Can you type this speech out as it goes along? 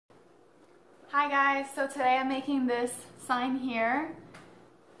Hi guys, so today I'm making this sign here,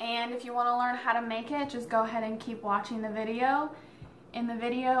 and if you want to learn how to make it, just go ahead and keep watching the video. In the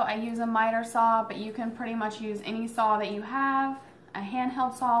video I use a miter saw, but you can pretty much use any saw that you have. A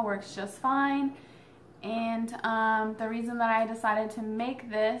handheld saw works just fine, and the reason that I decided to make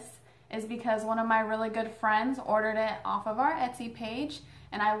this is because one of my really good friends ordered it off of our Etsy page,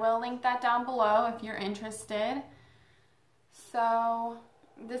 and I will link that down below if you're interested. So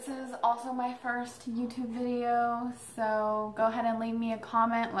this is also my first YouTube video, so go ahead and leave me a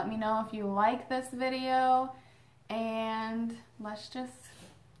comment. Let me know if you like this video, and let's just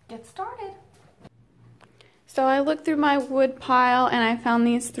get started. So I looked through my wood pile and I found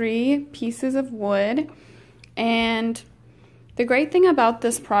these 3 pieces of wood, and the great thing about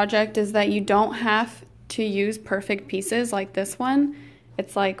this project is that you don't have to use perfect pieces like this one.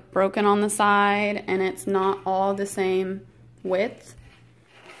 It's like broken on the side and it's not all the same width,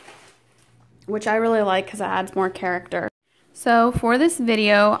 which I really like because it adds more character. So for this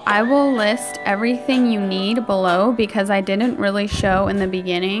video, I will list everything you need below because I didn't really show in the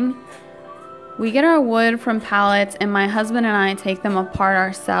beginning. We get our wood from pallets and my husband and I take them apart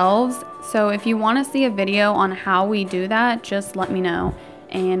ourselves. So if you want to see a video on how we do that, just let me know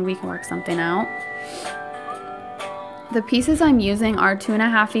and we can work something out. The pieces I'm using are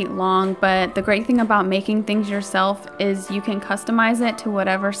 2.5 feet long, but the great thing about making things yourself is you can customize it to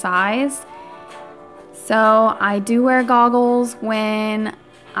whatever size. So I do wear goggles when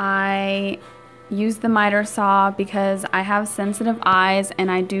I use the miter saw because I have sensitive eyes, and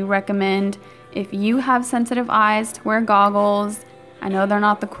I do recommend if you have sensitive eyes to wear goggles. I know they're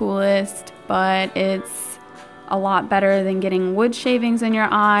not the coolest, but it's a lot better than getting wood shavings in your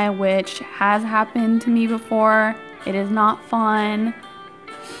eye, which has happened to me before. It is not fun.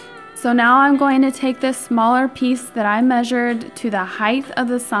 So now I'm going to take this smaller piece that I measured to the height of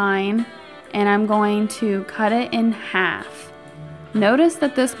the sign, and I'm going to cut it in half. Notice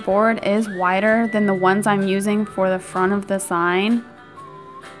that this board is wider than the ones I'm using for the front of the sign.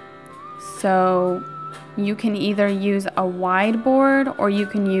 So you can either use a wide board or you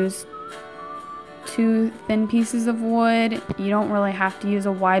can use 2 thin pieces of wood. You don't really have to use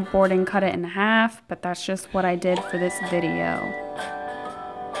a wide board and cut it in half, but that's just what I did for this video.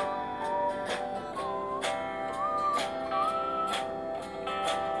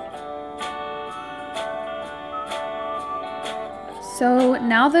 So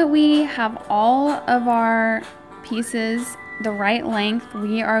now that we have all of our pieces the right length,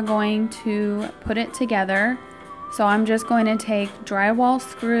 we are going to put it together. So I'm just going to take drywall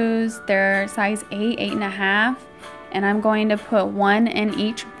screws, they're size 8, 8.5, and I'm going to put 1 in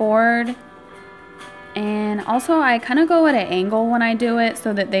each board. And also I kind of go at an angle when I do it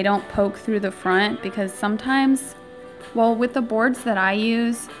so that they don't poke through the front, because sometimes, well, with the boards that I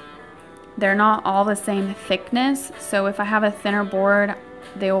use, they're not all the same thickness, so if I have a thinner board,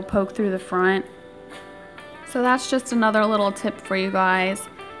 they will poke through the front. So that's just another little tip for you guys.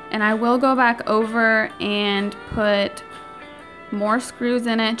 And I will go back over and put more screws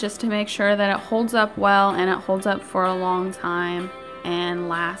in it just to make sure that it holds up well and it holds up for a long time and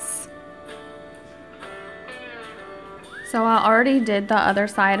lasts. So I already did the other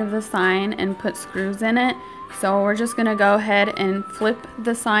side of the sign and put screws in it. So we're just gonna go ahead and flip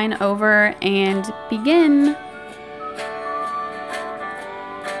the sign over and begin.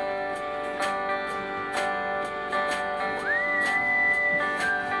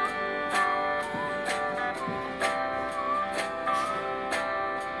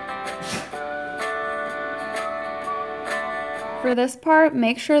 For this part,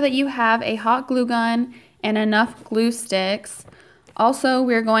 make sure that you have a hot glue gun and enough glue sticks. Also,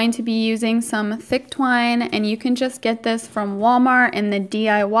 we're going to be using some thick twine, and you can just get this from Walmart in the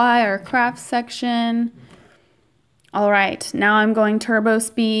DIY or crafts section. Alright, now I'm going turbo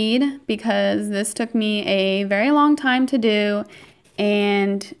speed because this took me a very long time to do,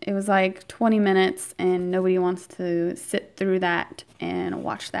 and it was like 20 minutes, and nobody wants to sit through that and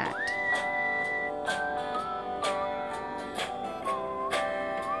watch that.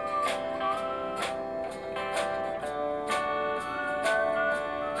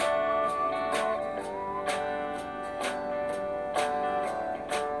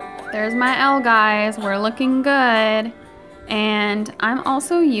 There's my L, guys. We're looking good. And I'm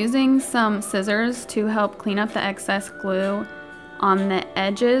also using some scissors to help clean up the excess glue on the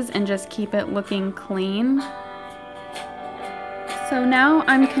edges and just keep it looking clean. So now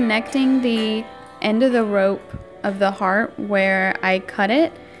I'm connecting the end of the rope of the heart where I cut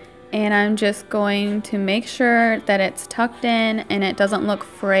it, and I'm just going to make sure that it's tucked in and it doesn't look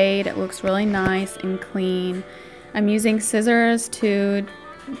frayed. It looks really nice and clean. I'm using scissors to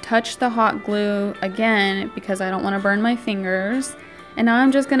touch the hot glue again because I don't want to burn my fingers. And now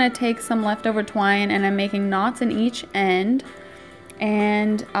I'm just going to take some leftover twine and I'm making knots in each end.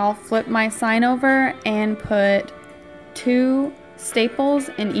 And I'll flip my sign over and put 2 staples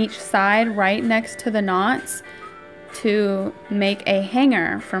in each side right next to the knots to make a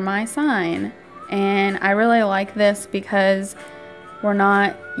hanger for my sign. And I really like this because we're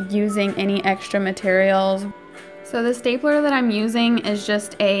not using any extra materials. So the stapler that I'm using is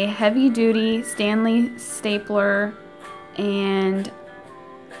just a heavy duty Stanley stapler, and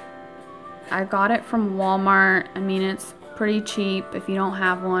I got it from Walmart. I mean, it's pretty cheap if you don't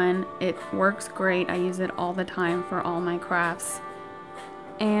have one. It works great. I use it all the time for all my crafts.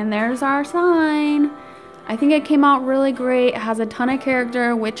 And there's our sign. I think it came out really great. It has a ton of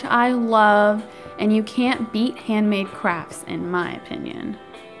character, which I love, and you can't beat handmade crafts in my opinion.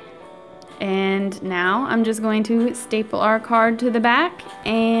 And now I'm just going to staple our card to the back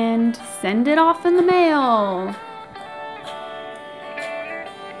and send it off in the mail.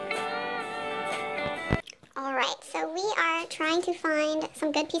 Alright, so we are trying to find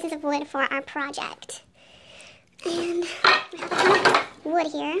some good pieces of wood for our project. And we have a ton of wood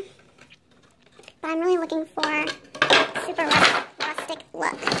here, but I'm really looking for a super rustic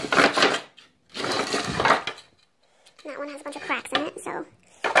look. And that one has a bunch of cracks in it, so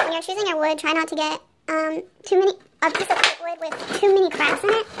when you're choosing your wood, try not to get a piece of wood with too many cracks in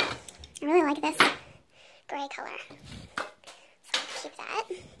it. I really like this gray color, so I'll keep that.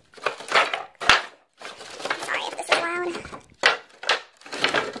 Sorry if this is loud.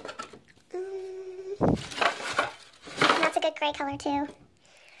 And that's a good gray color too.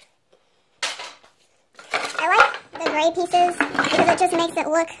 I like the gray pieces because it just makes it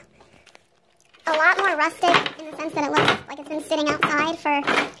look a lot more rustic in the sense that it looks like it's been sitting outside for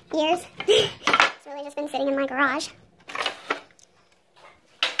years. It's really just been sitting in my garage.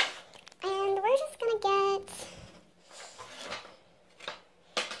 And we're just gonna get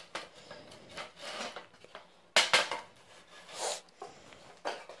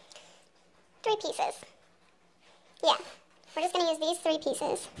three pieces. Yeah, we're just gonna use these 3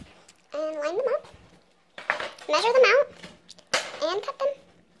 pieces and line them up, measure them out, and cut them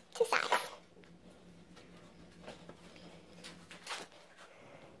to size.